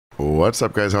What's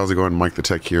up, guys? How's it going? Mike the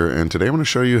Tech here, and today I'm going to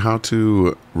show you how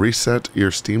to reset your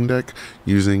Steam Deck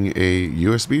using a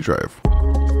USB drive.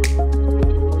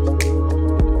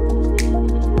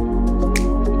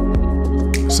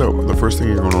 So the first thing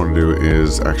you're going to want to do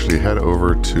is actually head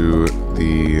over to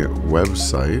the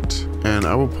website, and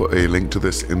I will put a link to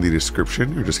this in the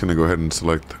description. You're just going to go ahead and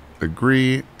select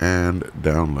agree and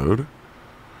download,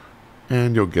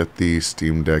 and you'll get the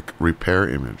Steam Deck repair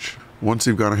image. Once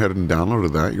you've gone ahead and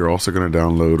downloaded that, you're also going to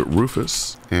download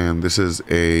Rufus, and this is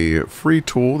a free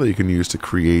tool that you can use to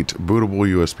create bootable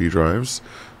USB drives.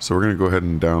 So we're going to go ahead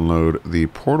and download the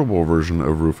portable version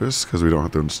of Rufus because we don't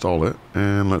have to install it,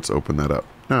 and let's open that up.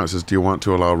 Now it says, do you want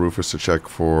to allow Rufus to check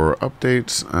for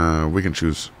updates? We can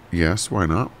choose yes, why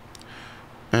not?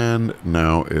 And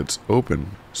now it's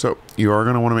open. So you are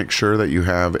going to want to make sure that you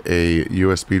have a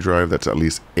USB drive that's at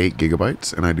least 8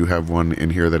 gigabytes, and I do have one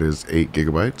in here that is 8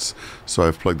 gigabytes. So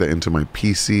I've plugged that into my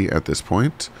PC at this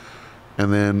point.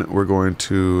 And then we're going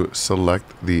to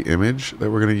select the image that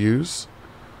we're going to use,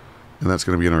 and that's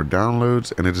going to be in our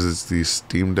downloads, and it is the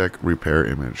Steam Deck repair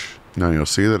image. Now you'll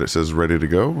see that it says ready to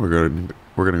go. We're going to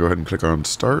go ahead and click on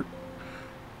start,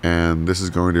 and this is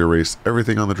going to erase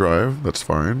everything on the drive. That's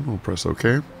fine. We'll press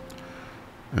OK.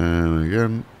 And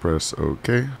again, press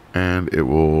OK, and it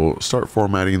will start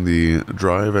formatting the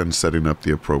drive and setting up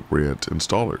the appropriate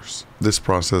installers. This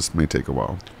process may take a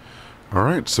while.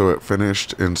 Alright, so it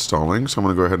finished installing, so I'm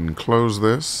going to go ahead and close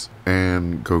this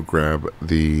and go grab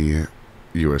the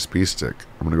USB stick.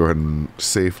 I'm going to go ahead and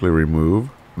safely remove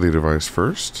the device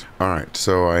first. Alright,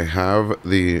 so I have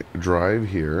the drive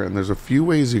here, and there's a few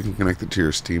ways you can connect it to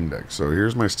your Steam Deck. So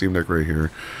here's my Steam Deck right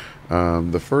here.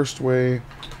 The first way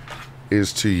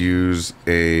is to use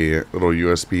a little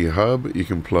USB hub. You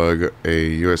can plug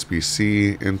a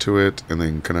USB-C into it and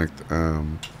then connect,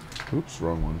 oops,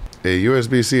 wrong one. A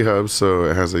USB-C hub, so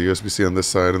it has a USB-C on this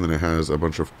side and then it has a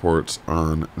bunch of ports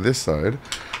on this side.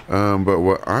 But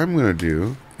what I'm gonna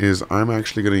do is I'm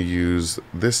actually gonna use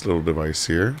this little device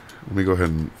here. Let me go ahead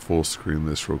and full screen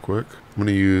this real quick. I'm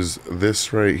gonna use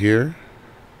this right here,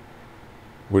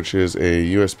 which is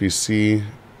a USB-C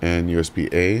and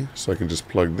USB-A, so I can just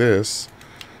plug this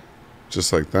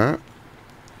just like that,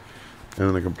 and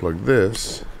then I can plug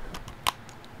this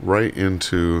right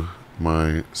into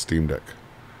my Steam Deck.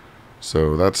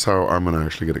 So that's how I'm gonna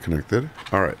actually get it connected.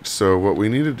 Alright, so what we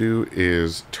need to do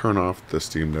is turn off the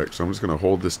Steam Deck. So I'm just gonna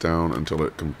hold this down until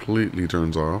it completely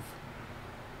turns off.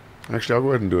 Actually, I'll go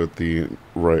ahead and do it the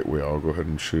right way. I'll go ahead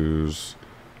and choose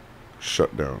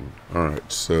shut down.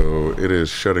 Alright, so it is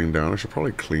shutting down. I should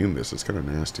probably clean this. It's kind of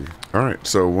nasty. Alright,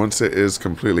 so once it is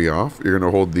completely off, you're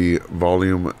going to hold the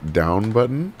volume down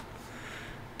button,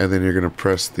 and then you're going to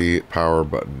press the power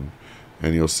button,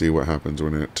 and you'll see what happens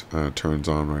when it turns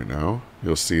on right now.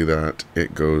 You'll see that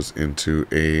it goes into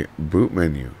a boot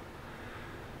menu.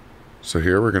 So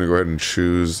here we're going to go ahead and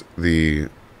choose the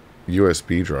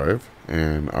USB drive,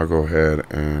 and I'll go ahead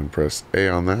and press A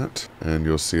on that, and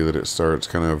you'll see that it starts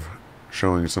kind of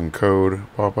showing some code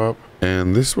pop up,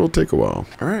 and this will take a while.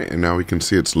 Alright, and now we can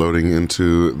see it's loading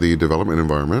into the development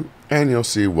environment, and you'll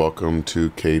see welcome to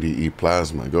KDE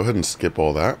Plasma. Go ahead and skip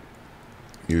all that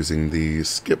using the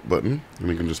skip button, and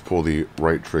we can just pull the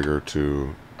right trigger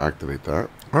to activate that.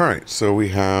 Alright, so we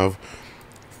have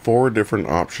 4 different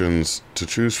options to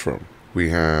choose from. We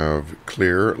have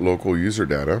clear local user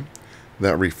data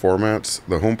that reformats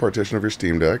the home partition of your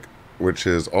Steam Deck, which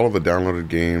is all of the downloaded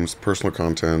games, personal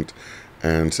content,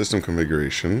 and system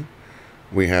configuration.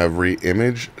 We have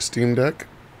Reimage Steam Deck,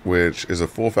 which is a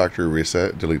full factory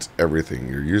reset, deletes everything,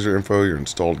 your user info, your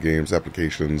installed games,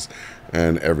 applications,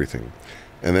 and everything.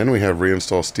 And then we have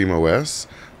Reinstall SteamOS,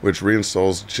 which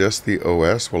reinstalls just the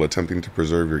OS while attempting to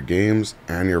preserve your games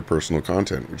and your personal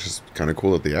content, which is kind of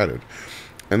cool that they added.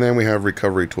 And then we have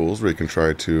Recovery Tools, where you can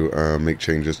try to make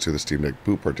changes to the Steam Deck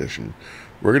boot partition.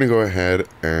 We're going to go ahead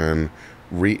and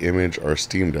re-image our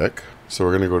Steam Deck. So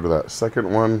we're going to go to that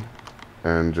second one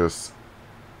and just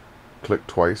click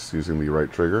twice using the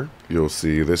right trigger. You'll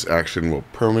see this action will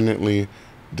permanently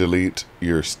delete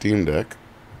your Steam Deck.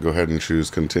 Go ahead and choose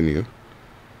continue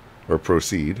or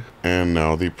proceed. And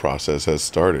now the process has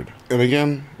started. And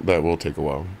again, that will take a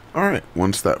while. Alright,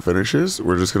 once that finishes,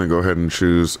 we're just going to go ahead and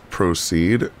choose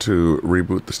proceed to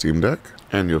reboot the Steam Deck.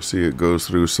 And you'll see it goes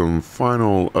through some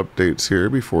final updates here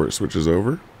before it switches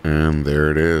over. And there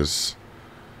it is.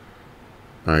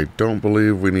 I don't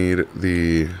believe we need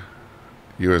the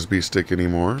USB stick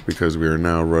anymore because we are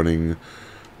now running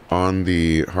on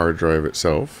the hard drive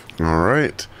itself.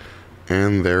 Alright,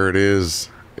 and there it is,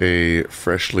 a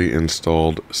freshly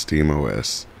installed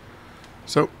SteamOS.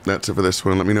 So that's it for this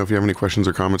one. Let me know if you have any questions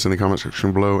or comments in the comment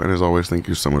section below. And as always, thank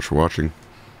you so much for watching.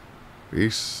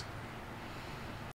 Peace.